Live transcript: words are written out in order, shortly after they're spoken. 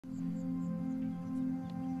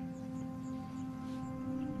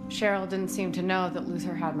Cheryl didn't seem to know that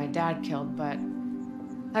Luther had my dad killed, but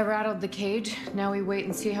I rattled the cage. Now we wait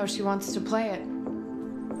and see how she wants to play it.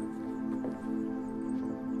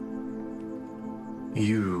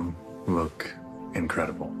 You look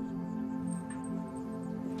incredible.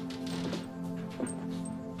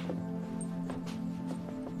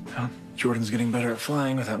 Well, Jordan's getting better at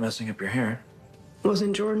flying without messing up your hair.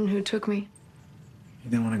 Wasn't Jordan who took me? You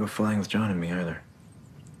didn't want to go flying with John and me either.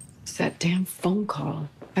 It's that damn phone call.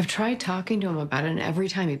 I've tried talking to him about it, and every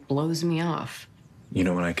time he blows me off. You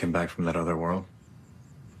know, when I came back from that other world,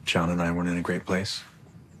 John and I weren't in a great place.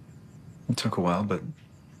 It took a while, but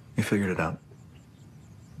we figured it out.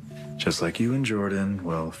 Just like you and Jordan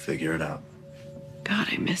will figure it out. God,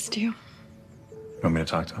 I missed you. You want me to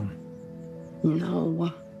talk to him?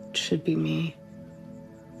 No, it should be me.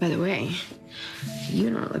 By the way, you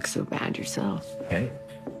don't look so bad yourself. Hey.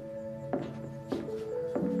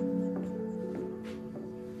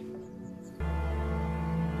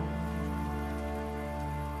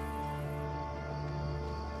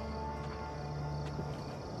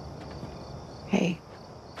 Hey.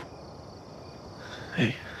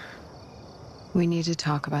 Hey, We need to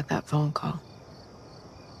talk about that phone call.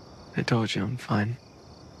 I told you I'm fine.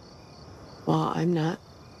 Well, I'm not.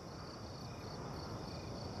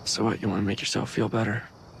 So what, you want to make yourself feel better?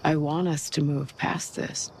 I want us to move past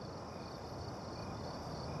this.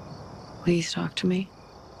 Please talk to me.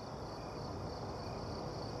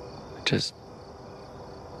 I just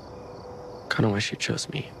kind of wish you chose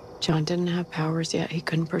me. John didn't have powers yet. He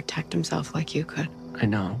couldn't protect himself like you could. I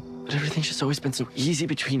know, but everything's just always been so easy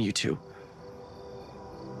between you two.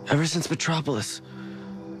 Ever since Metropolis.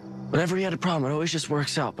 Whenever he had a problem, it always just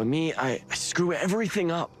works out. But me, I screw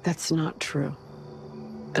everything up. That's not true.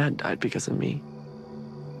 Dad died because of me.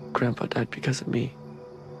 Grandpa died because of me.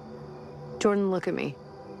 Jordan, look at me.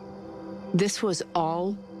 This was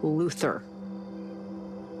all Luther.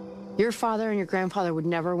 Your father and your grandfather would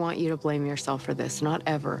never want you to blame yourself for this, not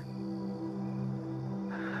ever.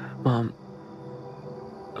 Mom,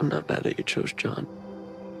 I'm not mad that you chose John.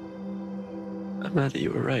 I'm mad that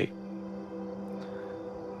you were right.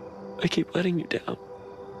 I keep letting you down.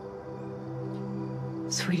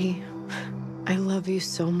 Sweetie, I love you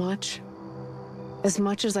so much. As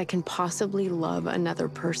much as I can possibly love another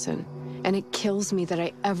person. And it kills me that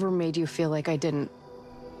I ever made you feel like I didn't.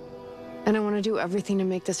 And I want to do everything to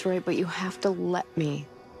make this right, but you have to let me.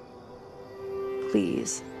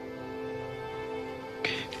 Please.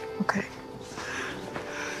 Okay.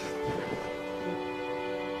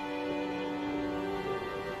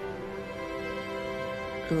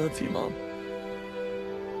 I love you, Mom.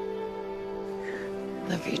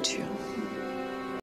 Love you too.